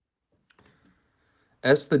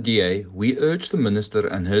As the DA, we urge the Minister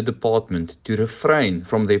and her department to refrain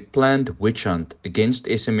from their planned witch hunt against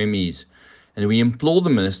SMMEs, and we implore the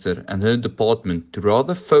Minister and her department to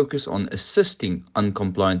rather focus on assisting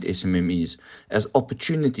uncompliant SMMEs as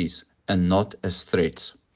opportunities and not as threats.